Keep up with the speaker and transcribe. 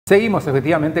Seguimos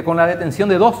efectivamente con la detención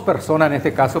de 2 personas en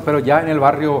este caso, pero ya en el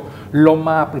barrio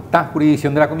Loma Pytá,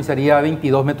 jurisdicción de la comisaría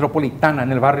 22 metropolitana,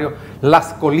 en el barrio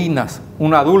Las Colinas.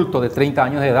 Un adulto de 30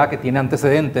 años de edad que tiene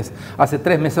antecedentes, hace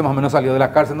 3 meses más o menos salió de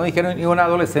la cárcel, no dijeron, y un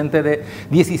adolescente de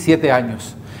 17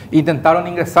 años. Intentaron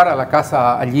ingresar a la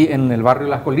casa allí en el barrio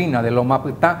Las Colinas de Loma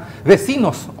Pytá.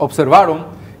 Vecinos observaron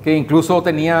que incluso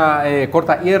tenía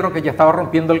corta hierro, que ya estaba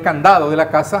rompiendo el candado de la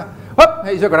casa. ¡Op!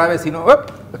 Dice que era vecino. ¡Op!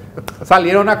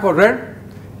 Salieron a correr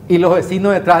y los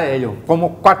vecinos detrás de ellos,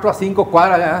 como 4 a 5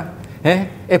 cuadras, ¿verdad?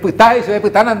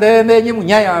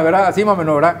 Así más o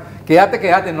menos, ¿verdad?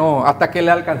 Quédate, no, hasta que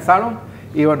le alcanzaron.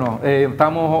 Y bueno,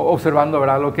 estamos observando,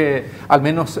 ¿verdad?, lo que al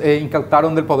menos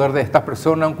incautaron del poder de estas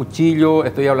personas, un cuchillo,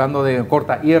 estoy hablando de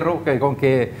corta hierro, con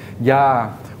que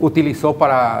ya utilizó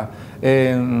para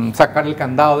sacar el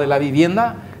candado de la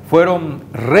vivienda. Fueron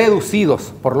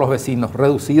reducidos por los vecinos,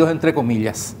 reducidos entre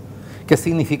comillas. ¿Qué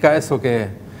significa eso? Que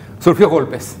sufrió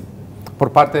golpes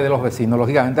por parte de los vecinos,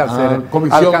 lógicamente al ser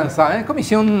alcanzada.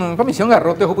 Comisión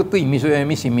garrote,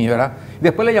 ¿verdad?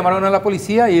 Después le llamaron a la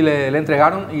policía y le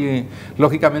entregaron, y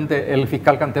lógicamente el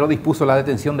fiscal Cantero dispuso la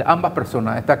detención de ambas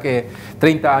personas. Esta que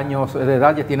 30 años de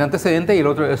edad ya tiene antecedentes y el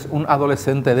otro es un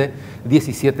adolescente de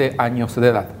 17 años de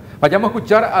edad. Vayamos a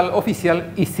escuchar al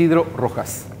oficial Isidro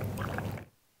Rojas.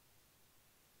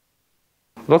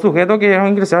 Los sujetos que iban a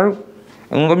ingresar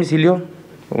en un domicilio,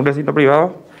 un recinto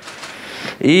privado,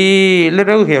 y le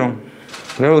redujeron.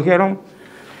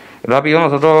 Rápido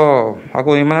nosotros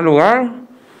acudimos al lugar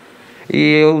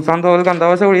y usando el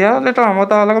candado de seguridad le trasladamos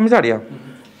hasta la comisaría.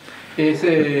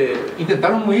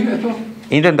 ¿Intentaron huir esto?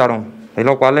 Intentaron, y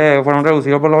los cuales fueron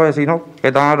reducidos por los vecinos que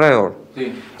estaban alrededor.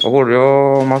 Sí.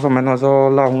 Ocurrió más o menos eso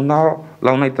las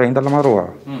 1:30 de la madrugada.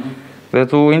 De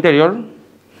su interior,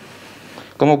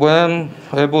 como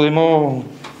pudimos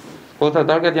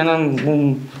constatar que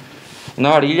tienen una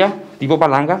varilla tipo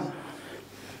palanca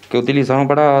que utilizaron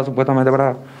supuestamente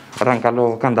para arrancar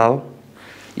los candados,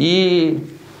 y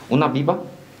una pipa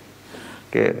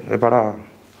que es para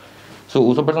su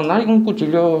uso personal, y un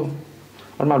cuchillo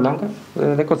arma blanca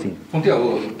de cocina.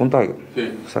 Puntiagudo. Puntiagudo.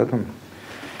 Sí. Exactamente.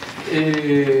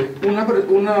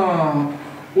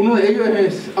 Uno de ellos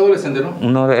es adolescente, ¿no?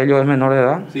 Uno de ellos es menor de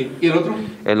edad. Sí. ¿Y el otro?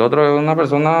 El otro es una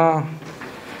persona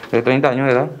de 30 años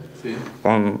de edad, sí,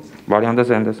 con varios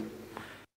antecedentes.